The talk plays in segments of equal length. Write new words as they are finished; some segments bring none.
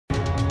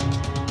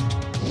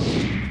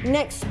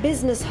Next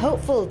business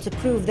hopeful to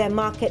prove their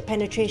market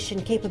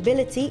penetration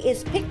capability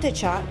is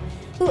Piktochart,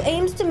 who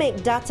aims to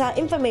make data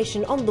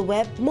information on the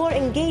web more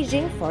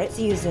engaging for its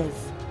users.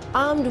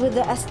 Armed with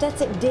the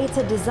aesthetic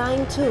data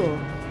design tool,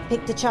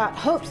 Piktochart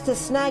hopes to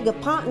snag a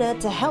partner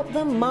to help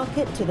them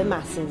market to the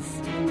masses.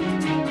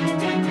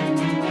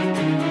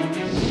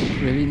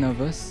 Really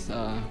nervous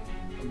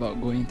about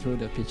going through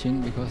the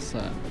pitching because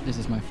this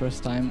is my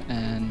first time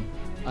and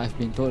I've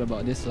been told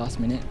about this last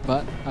minute,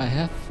 but I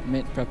have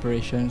made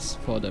preparations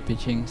for the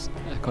pitchings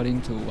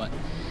according to what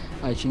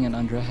Ai-Ching and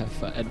Andrea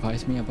have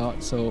advised me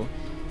about, so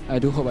I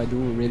do hope I do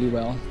really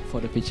well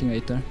for the pitching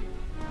later.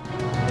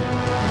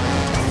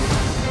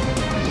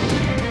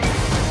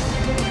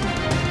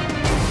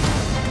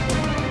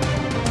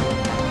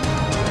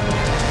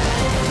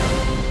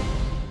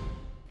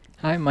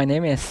 Hi, my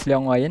name is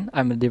Leong Wai Yin.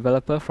 I'm a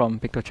developer from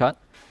Piktochart,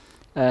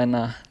 and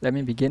let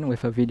me begin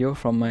with a video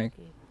from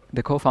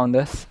the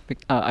co-founders,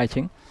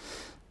 Ai-Ching.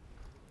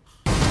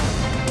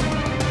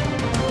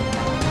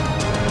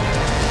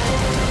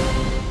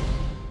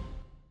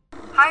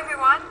 Hi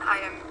everyone, I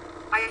am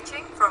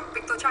Ai-Ching from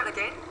Piktochart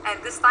again,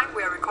 and this time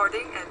we are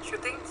recording and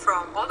shooting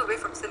from all the way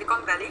from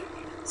Silicon Valley.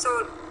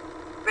 So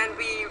when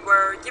we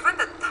were given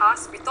the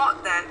task, we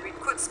thought that we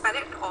could spend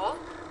it all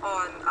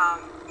on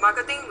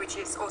marketing, which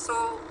is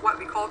also what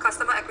we call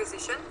customer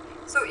acquisition.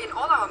 So in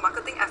all our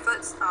marketing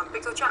efforts,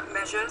 Piktochart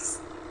measures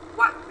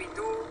what we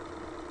do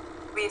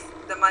with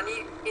the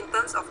money in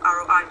terms of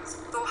ROI.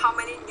 So how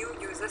many new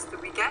users do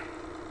we get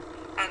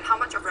and how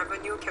much of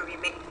revenue can we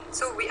make?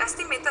 So we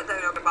estimated that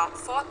there were about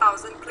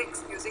 4,000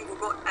 clicks using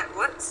Google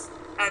AdWords,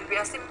 and we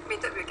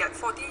estimated we get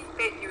 40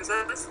 paid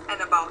users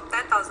and about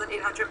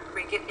 10,800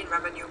 ringgit in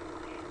revenue.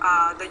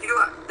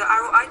 The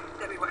ROI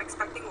that we were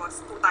expecting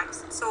was 2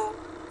 times. So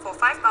for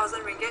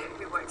 5,000 ringgit,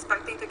 we were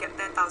expecting to get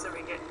 10,000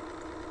 ringgit.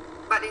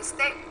 But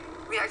instead,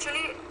 we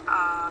actually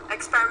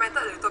experimented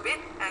a little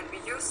bit and we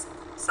used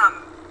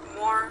some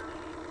more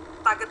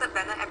targeted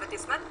banner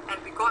advertisement, and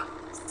we got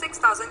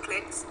 6,000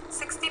 clicks,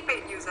 60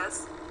 paid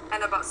users,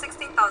 and about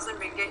 16,000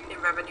 ringgit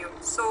in revenue.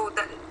 So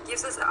that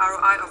gives us an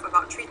ROI of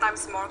about 3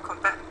 times more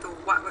compared to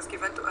what was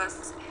given to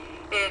us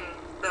in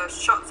the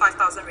short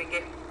 5,000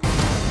 ringgit.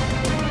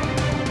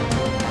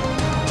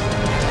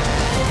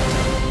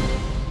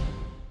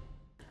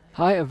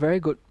 Hi, a very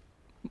good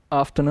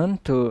afternoon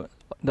to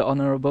the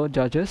honorable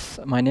judges.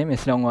 My name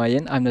is Leong Wai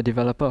Yin. I'm the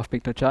developer of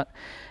Piktochart,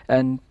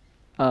 and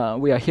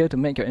we are here to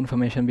make your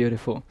information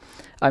beautiful.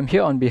 I'm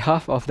here on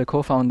behalf of the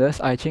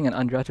co-founders Ai-Ching and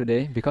Andrea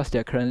today because they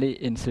are currently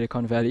in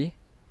Silicon Valley.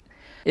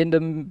 In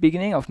the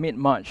beginning of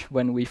mid-March,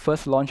 when we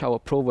first launched our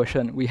Pro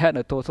version, we had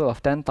a total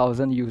of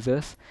 10,000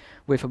 users,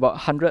 with about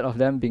 100 of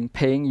them being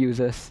paying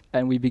users,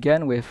 and we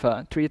began with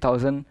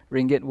 3,000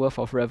 ringgit worth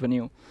of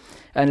revenue.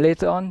 And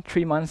later on,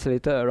 3 months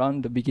later,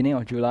 around the beginning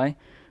of July,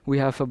 we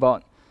have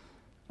about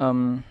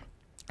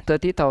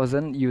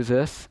 30,000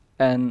 users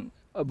and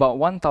about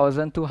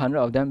 1,200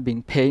 of them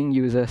being paying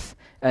users.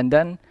 And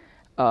then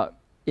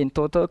in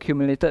total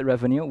accumulated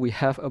revenue, we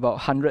have about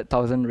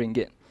 100,000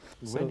 ringgit.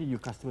 Where did your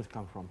customers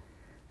come from?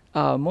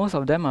 Most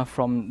of them are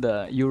from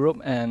the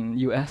Europe and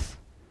US.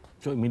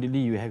 So immediately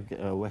you have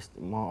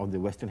more of the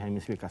Western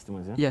Hemisphere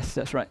customers, yeah? Yes,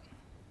 that's right.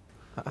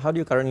 How do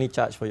you currently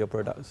charge for your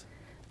products?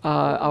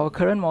 Our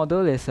current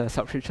model is a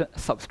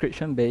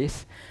subscription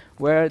based,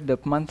 where the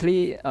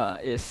monthly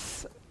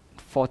is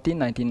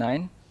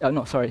 $14.99.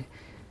 No, sorry,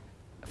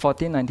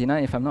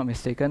 $14.99 if I'm not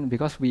mistaken,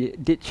 because we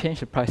did change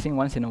the pricing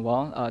once in a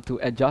while to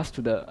adjust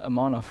to the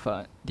amount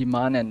of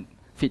demand and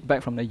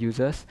feedback from the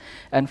users.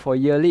 And for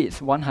yearly,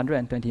 it's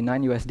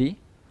 129 USD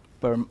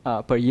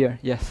per year.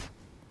 Yes.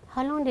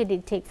 How long did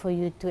it take for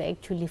you to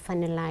actually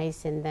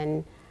finalize and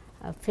then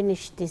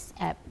finish this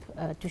app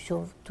to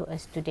show to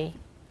us today?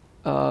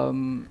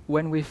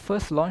 When we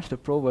first launched the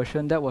Pro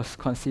version, that was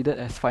considered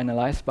as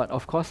finalized, but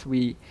of course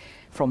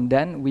from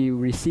then we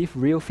received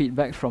real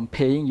feedback from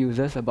paying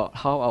users about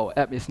how our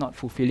app is not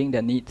fulfilling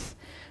their needs.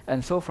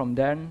 And so from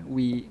then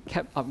we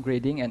kept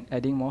upgrading and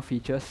adding more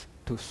features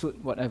to suit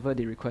whatever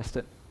they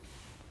requested.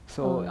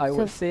 So I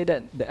would say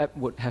that the app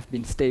would have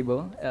been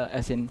stable,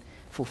 as in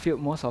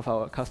fulfilled most of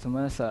our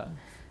customers'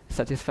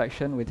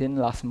 satisfaction within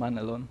last month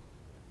alone.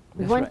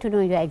 We want to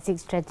know your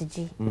exit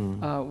strategy.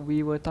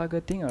 We were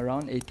targeting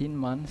around 18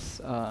 months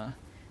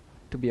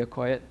to be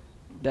acquired.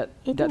 That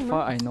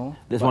far I know.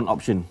 There's one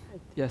option.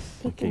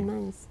 Yes. 18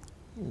 months.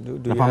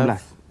 Do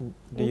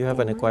you have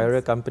an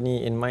acquirer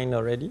company in mind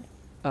already?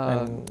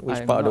 And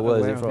which part of the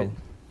world is it from?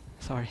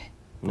 Sorry.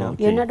 No.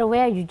 Okay. You're not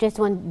aware, you just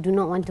do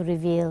not want to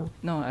reveal.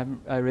 No,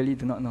 I really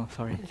do not know,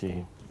 sorry.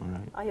 Okay. All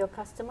right. Are your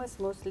customers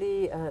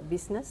mostly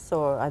business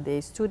or are they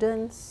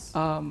students?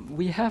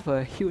 We have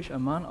a huge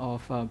amount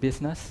of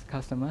business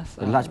customers.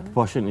 A large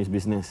proportion is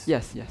business.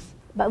 Yes, yes.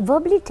 But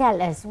verbally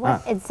tell us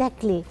what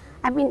exactly.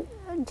 I mean,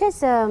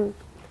 just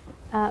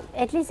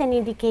at least an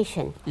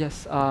indication.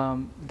 Yes,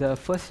 the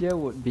first year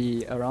would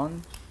be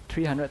around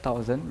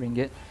 300,000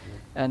 ringgit,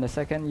 and the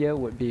second year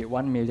would be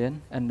 1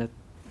 million, and the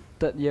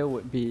third year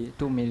would be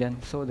 2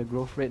 million. So the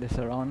growth rate is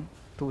around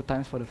 2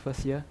 times for the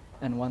first year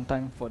and 1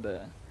 time for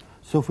the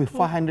So with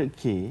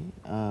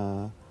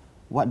 500K,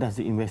 what does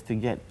the investor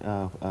get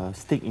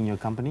stake in your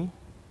company?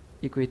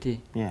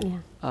 Equity. Yeah.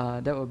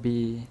 That would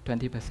be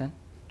 20%.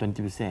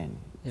 20%.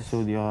 Yes.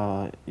 So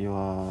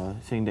you're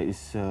saying that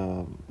is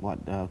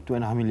what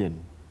 2.5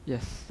 million.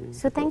 Yes.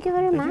 So thank you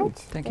very much.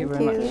 Thank you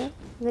very much.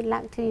 Good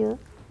luck to you.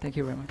 Thank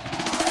you very much.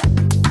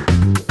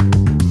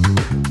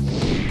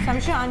 So I'm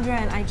sure Andrea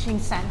and I-Ching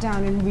sat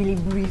down and really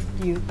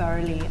briefed you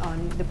thoroughly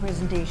on the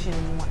presentation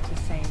and what to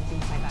say and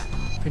things like that.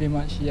 Pretty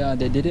much, yeah.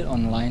 They did it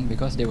online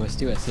because they were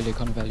still at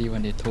Silicon Valley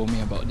when they told me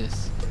about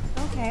this.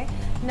 Okay.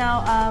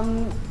 Now,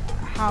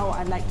 how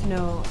I'd like to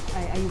know,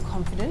 are you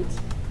confident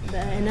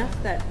enough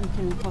that you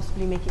can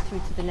possibly make it through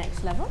to the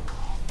next level?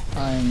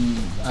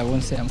 I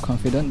won't say I'm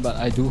confident, but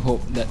I do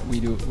hope that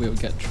we'll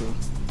get through.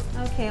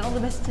 Okay, all the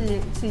best to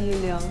you,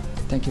 Leong.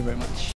 Thank you very much.